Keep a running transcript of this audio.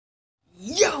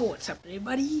Yo, what's up,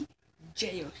 everybody?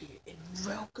 Jayo here, and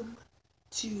welcome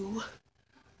to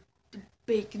the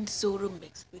baking soda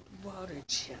mixed with water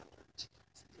challenge. So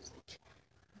there's like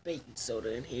baking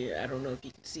soda in here. I don't know if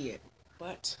you can see it,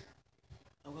 but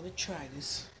I'm gonna try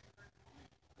this.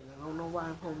 And I don't know why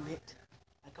I'm holding it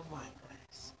like a wine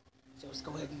glass. So let's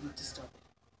go ahead and get this started.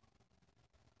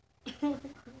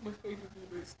 My favorite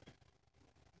do this.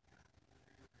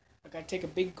 I gotta take a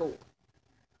big gulp.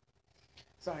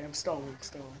 Sorry, I'm stalling.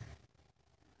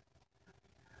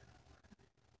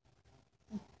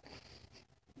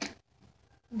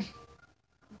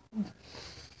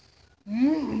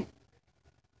 Mm.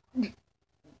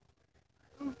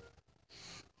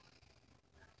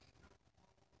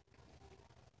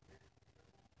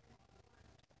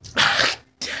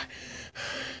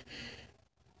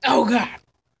 Oh God!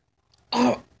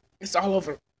 Oh, it's all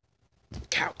over the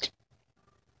couch.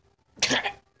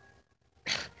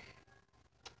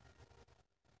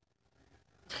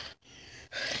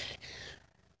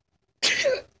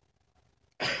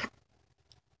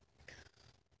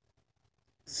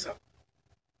 So,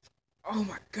 oh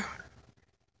my God!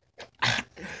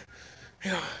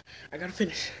 Hang on, I gotta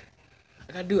finish.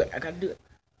 I gotta do it.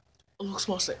 A little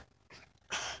small sip.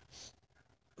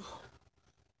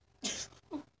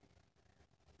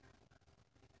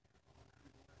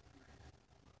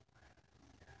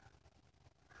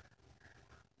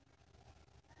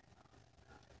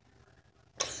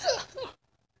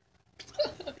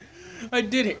 I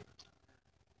did it.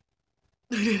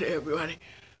 I did it, everybody.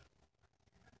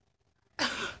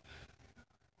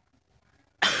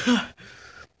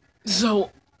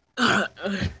 So, that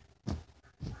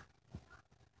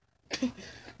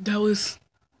was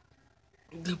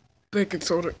the baking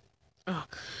soda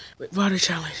with water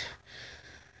challenge.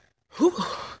 Whew.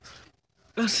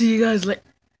 I'll see you guys later.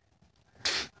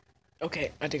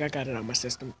 Okay, I think I got it out of my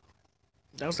system.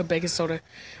 That was the baking soda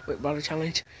with water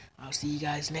challenge. I'll see you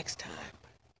guys next time.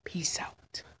 Peace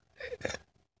out.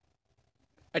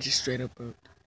 I just straight up burped.